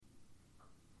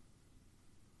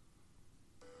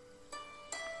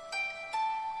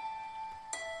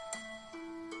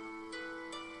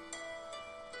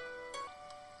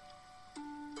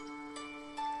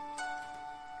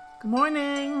Good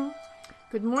morning.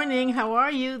 Good morning. How are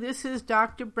you? This is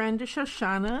Dr. Brenda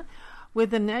Shoshana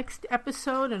with the next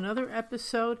episode, another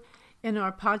episode in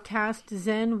our podcast,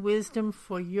 Zen Wisdom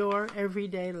for Your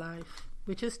Everyday Life,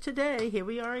 which is today. Here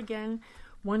we are again,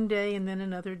 one day and then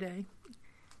another day.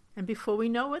 And before we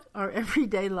know it, our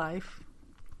everyday life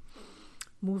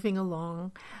moving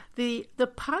along. The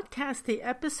podcast, the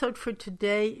episode for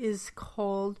today is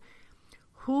called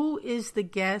Who is the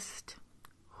Guest?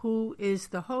 Who is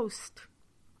the host?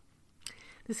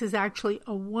 This is actually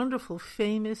a wonderful,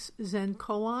 famous Zen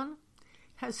koan. It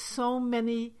has so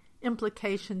many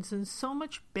implications and so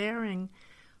much bearing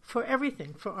for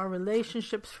everything, for our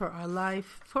relationships, for our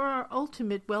life, for our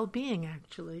ultimate well-being,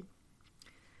 actually.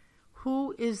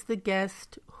 Who is the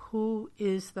guest? Who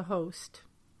is the host?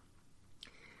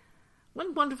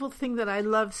 One wonderful thing that I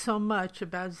love so much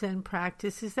about Zen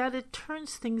practice is that it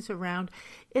turns things around.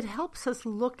 It helps us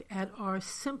look at our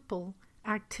simple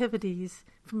activities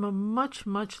from a much,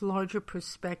 much larger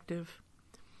perspective.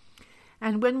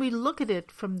 And when we look at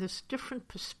it from this different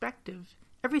perspective,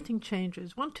 everything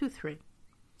changes. 1, 2, 3.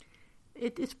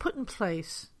 It's put in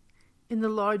place in the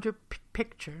larger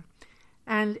picture.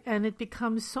 And it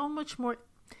becomes so much more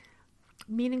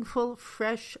meaningful,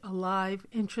 fresh, alive,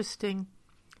 interesting,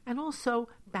 and also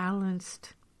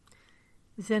balanced.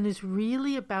 Zen is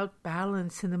really about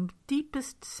balance in the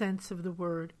deepest sense of the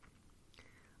word.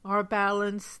 Our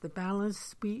balance, the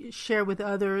balance we share with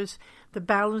others, the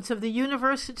balance of the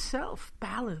universe itself.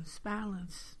 Balance.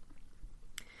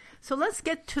 So let's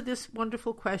get to this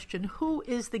wonderful question. Who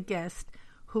is the guest?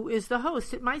 Who is the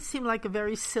host? It might seem like a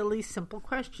very silly, simple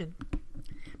question,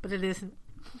 but it isn't.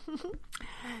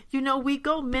 We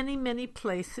go many, many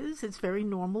places. It's very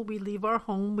normal. We leave our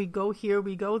home. We go here.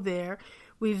 We go there.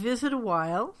 We visit a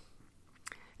while,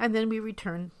 and then we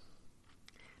return.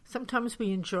 Sometimes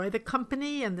we enjoy the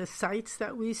company and the sights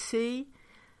that we see.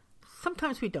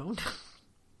 Sometimes we don't.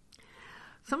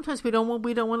 Sometimes we don't want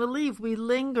to leave. We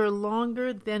linger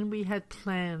longer than we had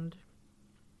planned.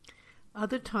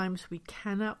 Other times we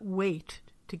cannot wait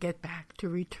to get back, to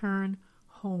return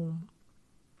home.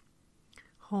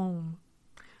 Home.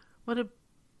 What an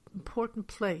important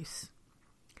place.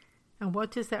 And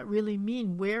what does that really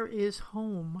mean? Where is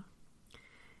home?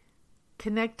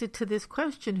 Connected to this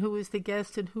question, who is the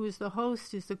guest and who is the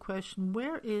host, is the question,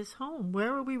 where is home?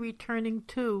 Where are we returning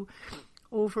to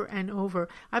over and over?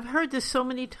 I've heard this so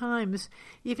many times,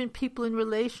 even people in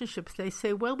relationships, they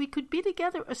say, well, we could be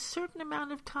together a certain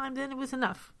amount of time, then it was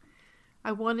enough.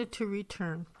 I wanted to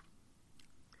return.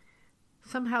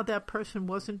 Somehow that person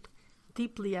wasn't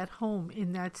deeply at home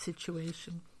in that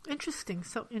situation. Interesting,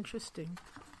 so interesting.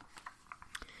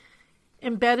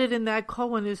 Embedded in that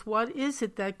koan is, what is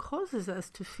it that causes us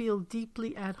to feel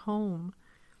deeply at home?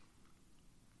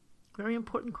 Very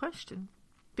important question,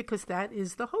 because that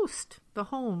is the host, the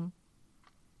home.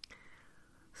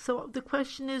 So the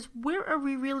question is, where are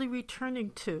we really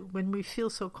returning to when we feel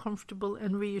so comfortable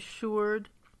and reassured?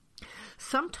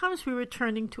 Sometimes we're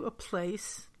returning to a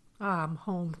place. I'm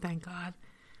home, thank God.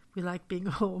 We like being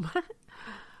home.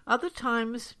 Other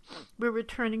times, we're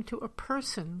returning to a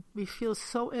person. We feel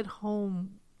so at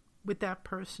home with that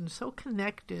person, so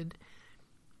connected,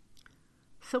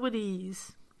 so at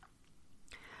ease.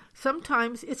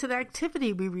 Sometimes it's an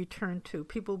activity we return to.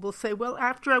 People will say, well,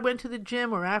 after I went to the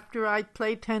gym, or after I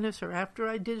played tennis, or after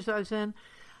I did Zazen,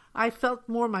 I felt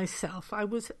more myself. I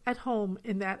was at home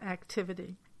in that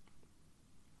activity.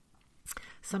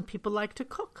 Some people like to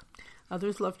cook.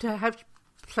 Others love to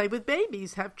play with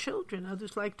babies, have children.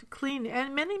 Others like to clean,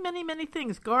 and many, many, many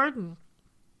things. Garden.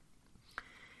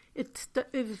 It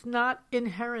is not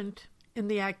inherent in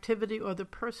the activity or the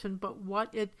person, but what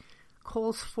it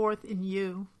calls forth in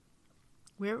you.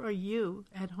 Where are you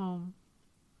at home?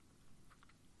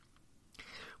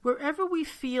 Wherever we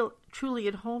feel truly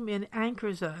at home in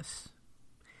anchors us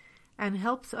and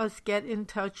helps us get in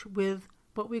touch with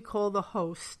what we call the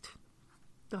host.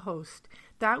 The host.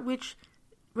 That which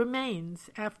remains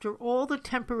after all the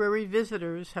temporary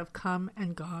visitors have come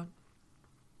and gone.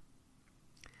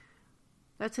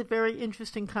 That's a very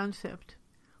interesting concept.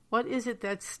 What is it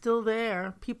that's still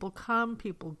there? People come,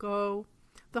 people go.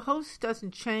 The host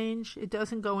doesn't change. It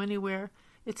doesn't go anywhere.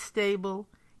 It's stable.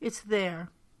 It's there.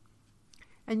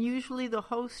 And usually the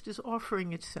host is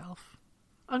offering itself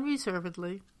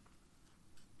unreservedly.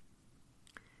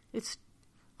 It's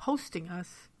hosting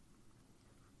us.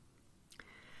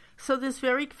 So this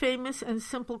very famous and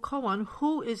simple koan,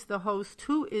 who is the host,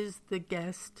 who is the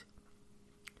guest,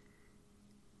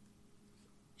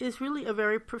 is really a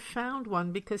very profound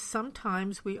one, because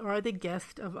sometimes we are the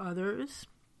guest of others.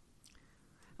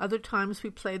 Other times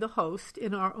we play the host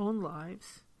in our own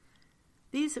lives.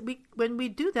 when we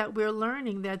do that, we're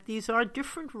learning that these are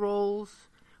different roles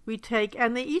we take,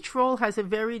 and each role has a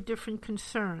very different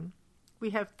concern. We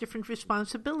have different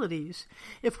responsibilities.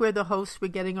 If we're the host, we're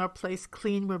getting our place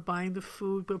clean, we're buying the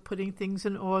food, we're putting things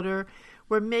in order,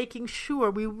 we're making sure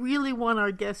we really want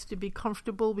our guests to be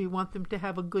comfortable. We want them to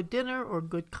have a good dinner or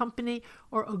good company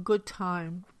or a good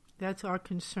time. That's our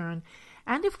concern.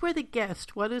 And if we're the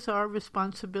guest, what is our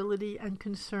responsibility and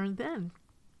concern then?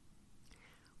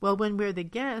 Well, when we're the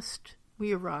guest,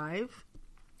 we arrive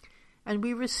and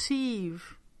we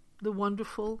receive the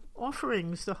wonderful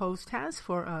offerings the host has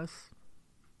for us.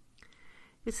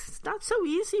 It's not so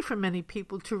easy for many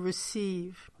people to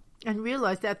receive and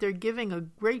realize that they're giving a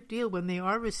great deal when they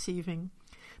are receiving,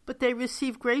 but they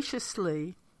receive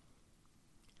graciously.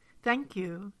 Thank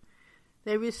you.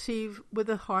 They receive with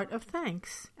a heart of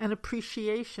thanks and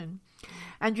appreciation.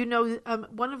 And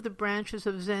one of the branches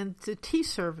of Zen is the tea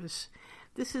service.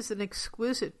 This is an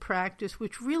exquisite practice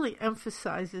which really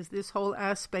emphasizes this whole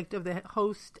aspect of the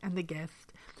host and the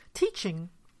guest. Teaching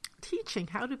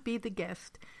how to be the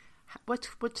guest,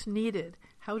 what's needed,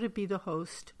 how to be the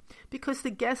host. Because the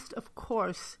guest, of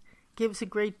course, gives a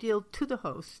great deal to the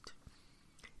host,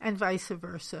 and vice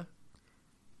versa.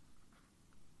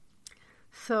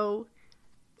 So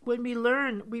when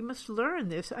we must learn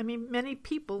this. I mean, many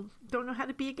people don't know how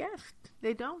to be a guest.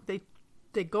 They don't. They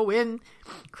go in,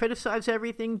 criticize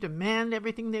everything, demand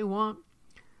everything they want,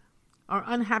 are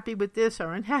unhappy with this,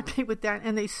 are unhappy with that,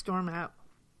 and they storm out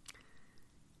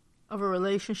of a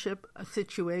relationship, a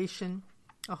situation,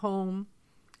 a home,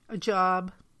 a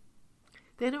job.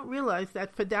 They don't realize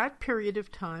that for that period of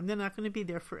time, they're not going to be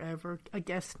there forever. A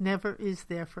guest never is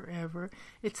there forever.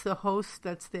 It's the host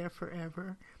that's there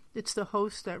forever. It's the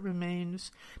host that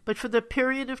remains. But for the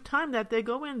period of time that they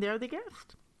go in, they're the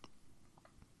guest.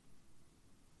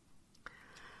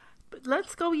 But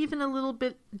let's go even a little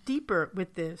bit deeper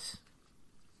with this.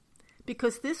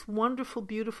 Because this wonderful,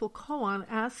 beautiful koan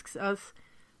asks us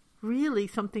really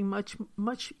something much,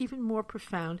 much even more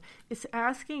profound. It's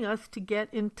asking us to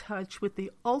get in touch with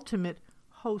the ultimate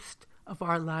host of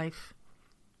our life.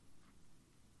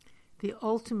 The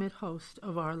ultimate host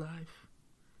of our life.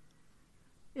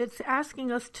 It's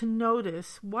asking us to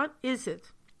notice what is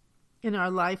it in our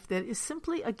life that is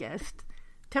simply a guest,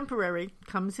 temporary,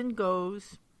 comes and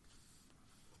goes.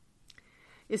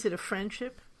 Is it a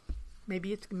friendship?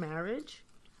 Maybe it's marriage.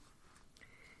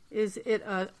 Is it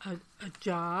a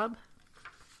job?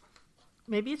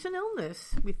 Maybe it's an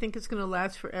illness. We think it's going to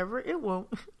last forever. It won't.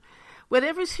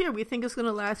 Whatever's here, we think is going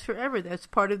to last forever. That's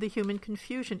part of the human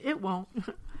confusion. It won't.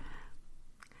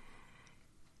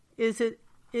 Is it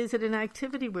an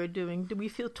activity we're doing? Do we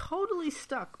feel totally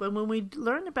stuck? But when we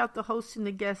learn about the host and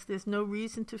the guest, there's no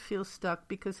reason to feel stuck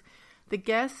because the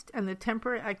guest and the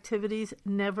temporary activities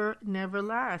never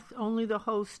last. Only the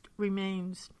host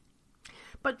remains.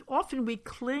 But often we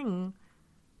cling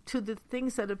to the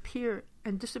things that appear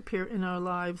and disappear in our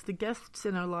lives, the guests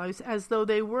in our lives, as though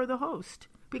they were the host.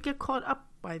 We get caught up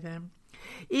by them.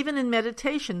 Even in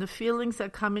meditation, the feelings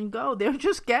that come and go, they're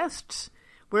just guests.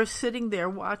 We're sitting there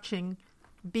watching,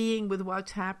 being with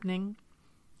what's happening,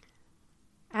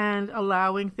 and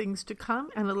allowing things to come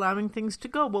and allowing things to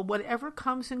go. Well, whatever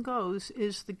comes and goes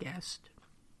is the guest.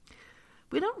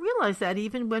 We don't realize that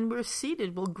even when we're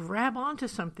seated, we'll grab onto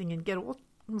something and get all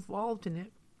involved in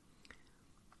it.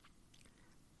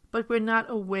 But we're not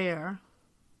aware,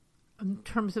 in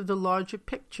terms of the larger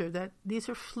picture, that these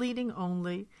are fleeting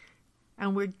only,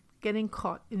 and we're getting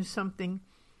caught in something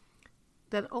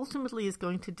that ultimately is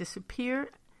going to disappear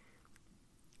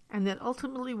and that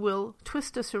ultimately will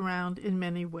twist us around in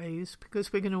many ways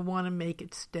because we're going to want to make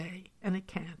it stay, and it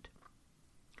can't.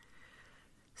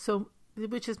 So,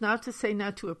 which is not to say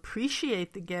not to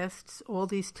appreciate the guests, all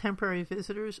these temporary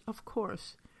visitors, of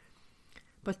course.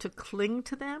 But to cling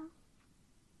to them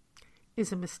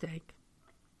is a mistake.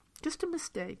 Just a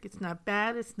mistake. It's not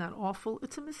bad, it's not awful,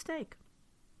 it's a mistake.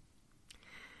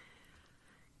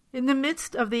 In the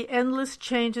midst of the endless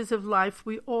changes of life,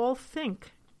 we all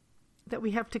think that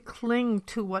we have to cling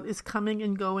to what is coming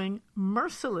and going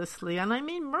mercilessly. And I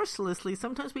mean mercilessly.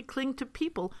 Sometimes we cling to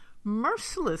people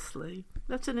mercilessly.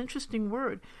 That's an interesting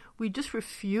word. We just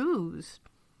refuse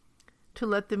to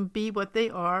let them be what they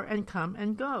are and come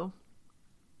and go.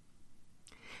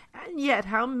 And yet,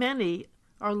 how many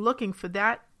are looking for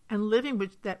that and living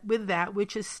with that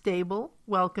which is stable,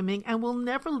 welcoming, and will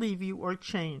never leave you or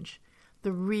change?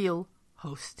 The real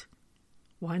host.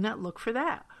 Why not look for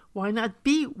that? Why not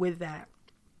be with that?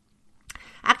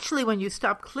 Actually, when you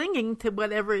stop clinging to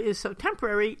whatever is so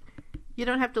temporary, you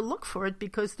don't have to look for it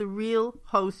because the real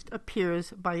host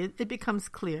appears by it. It becomes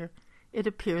clear. it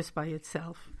appears by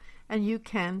itself. And you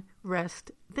can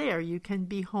rest there. You can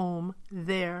be home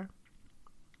there.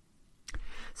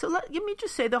 So let me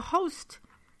just say, the host,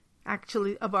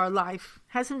 actually, of our life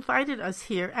has invited us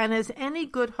here. And as any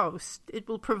good host, it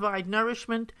will provide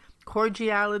nourishment,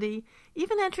 cordiality,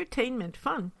 even entertainment,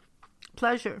 fun,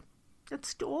 pleasure.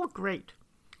 It's all great.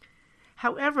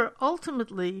 However,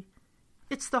 ultimately,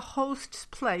 it's the host's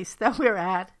place that we're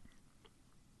at.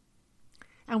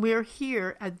 And we are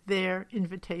here at their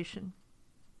invitation.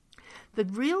 The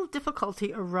real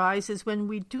difficulty arises when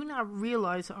we do not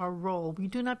realize our role. We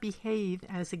do not behave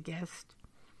as a guest.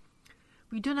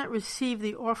 We do not receive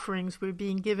the offerings we're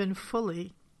being given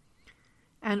fully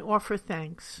and offer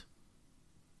thanks.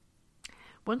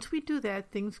 Once we do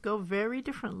that, things go very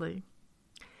differently.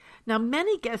 Now,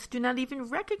 many guests do not even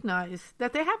recognize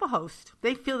that they have a host.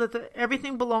 They feel that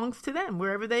everything belongs to them.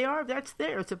 Wherever they are, that's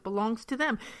theirs. It belongs to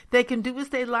them. They can do as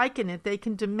they like in it. They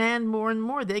can demand more and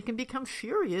more. They can become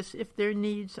furious if their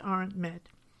needs aren't met.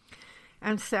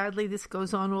 And sadly, this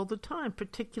goes on all the time,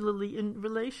 particularly in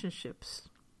relationships,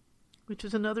 which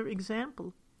is another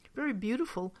example, very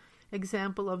beautiful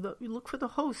example of you look for the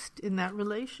host in that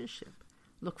relationship.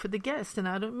 Look for the guest, and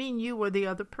I don't mean you or the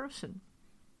other person.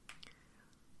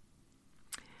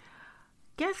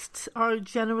 Guests are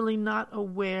generally not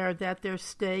aware that their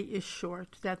stay is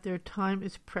short, that their time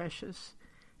is precious,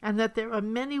 and that there are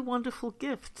many wonderful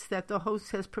gifts that the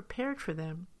host has prepared for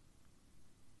them.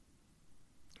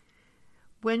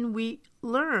 When we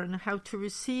learn how to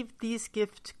receive these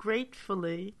gifts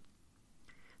gratefully,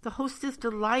 the host is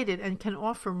delighted and can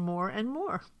offer more and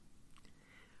more.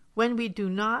 When we do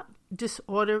not,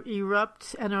 disorder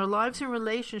erupts and our lives and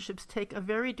relationships take a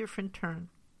very different turn.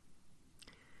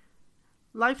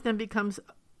 Life then becomes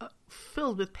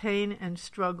filled with pain and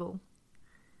struggle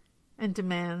and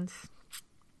demands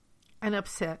and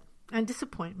upset and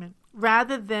disappointment,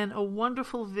 rather than a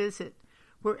wonderful visit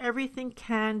where everything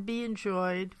can be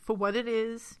enjoyed for what it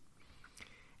is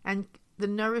and the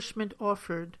nourishment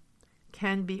offered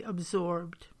can be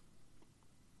absorbed.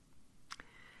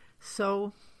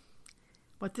 So,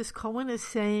 what this koan is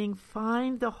saying,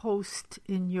 find the host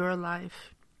in your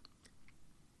life.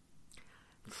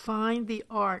 Find the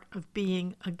art of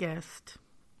being a guest,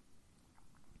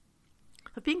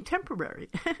 of being temporary.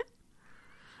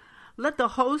 Let the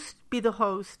host be the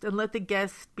host and let the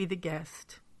guest be the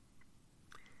guest.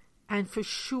 And for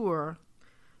sure,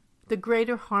 the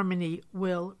greater harmony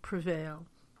will prevail.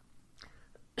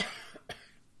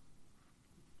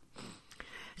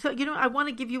 So, I want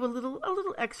to give you a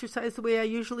little exercise the way I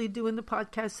usually do in the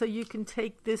podcast so you can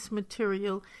take this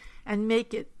material and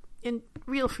make it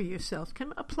real for yourself.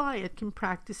 Can apply it, can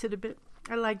practice it a bit.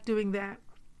 I like doing that.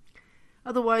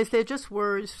 Otherwise, they're just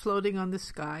words floating on the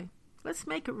sky. Let's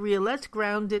make it real. Let's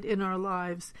ground it in our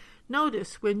lives.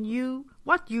 Notice what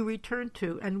you return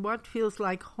to and what feels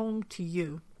like home to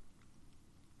you.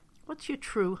 What's your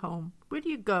true home? Where do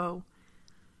you go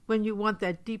when you want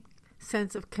that deep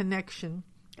sense of connection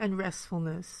and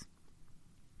restfulness?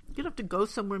 You don't have to go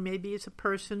somewhere. Maybe it's a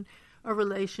person, a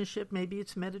relationship, maybe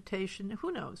it's meditation,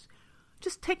 who knows?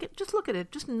 Just take it, just look at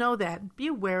it, just know that, be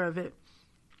aware of it.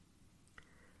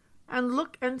 And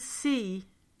look and see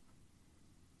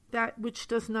that which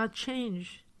does not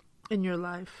change in your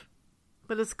life,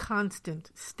 but is constant,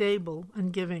 stable,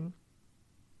 and giving.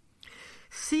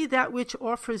 See that which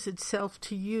offers itself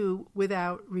to you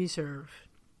without reserve.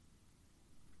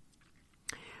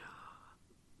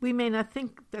 We may not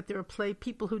think that there are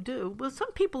people who do. Well,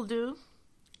 some people do.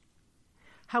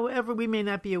 However, we may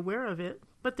not be aware of it,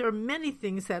 but there are many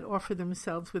things that offer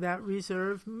themselves without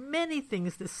reserve. Many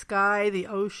things, the sky, the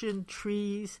ocean,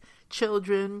 trees,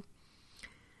 children,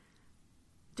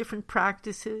 different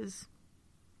practices.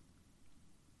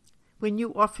 When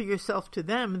you offer yourself to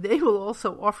them, they will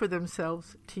also offer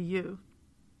themselves to you.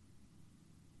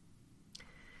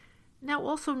 Now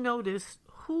also notice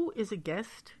who is a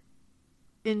guest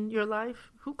in your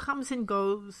life, who comes and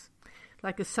goes,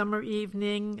 like a summer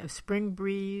evening, a spring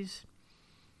breeze,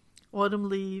 autumn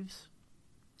leaves,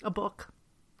 a book,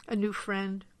 a new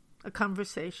friend, a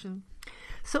conversation.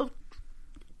 So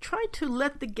try to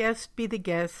let the guest be the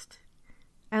guest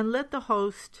and let the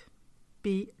host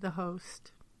be the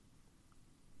host.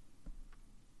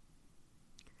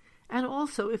 And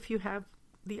also, if you have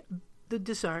the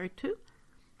desire to,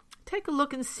 take a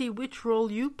look and see which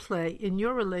role you play in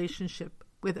your relationship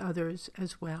with others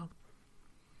as well.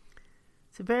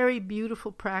 It's a very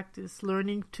beautiful practice,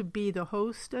 learning to be the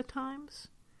host at times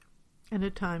and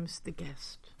at times the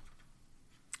guest.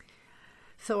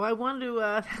 So I want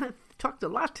to talked a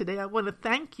lot today. I want to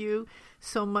thank you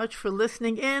so much for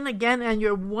listening in again and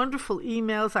your wonderful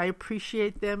emails. I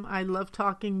appreciate them. I love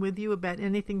talking with you about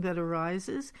anything that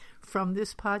arises from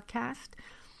this podcast.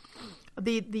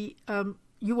 The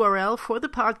URL for the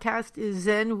podcast is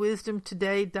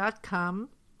zenwisdomtoday.com,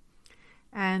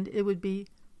 and it would be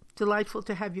delightful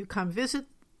to have you come visit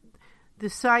the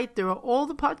site. There are all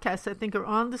the podcasts, I think, are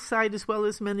on the site, as well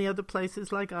as many other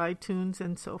places like iTunes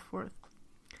and so forth.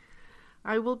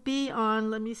 I will be on,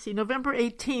 November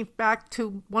 18th, back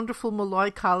to wonderful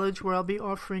Molloy College, where I'll be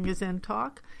offering a Zen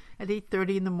talk at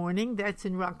 8:30 in the morning. That's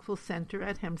in Rockville Center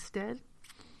at Hempstead.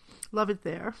 Love it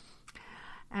there.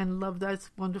 And love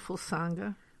that wonderful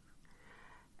Sangha.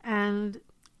 And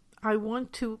I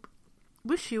want to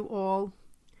wish you all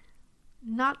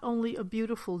not only a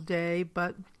beautiful day,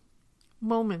 but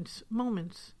moments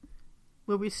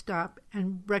where we stop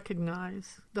and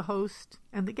recognize the host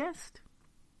and the guest.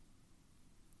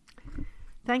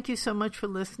 Thank you so much for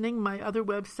listening. My other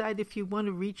website, if you want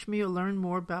to reach me or learn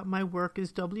more about my work,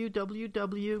 is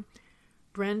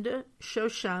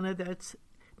www.brendashoshana, that's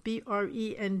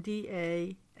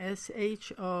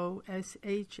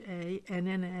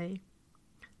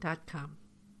BRENDASHOSHANNA.com.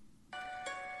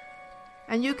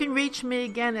 And you can reach me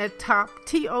again at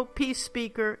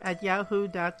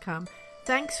topspeaker@yahoo.com.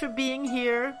 Thanks for being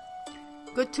here.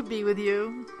 Good to be with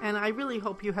you. And I really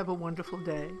hope you have a wonderful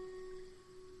day.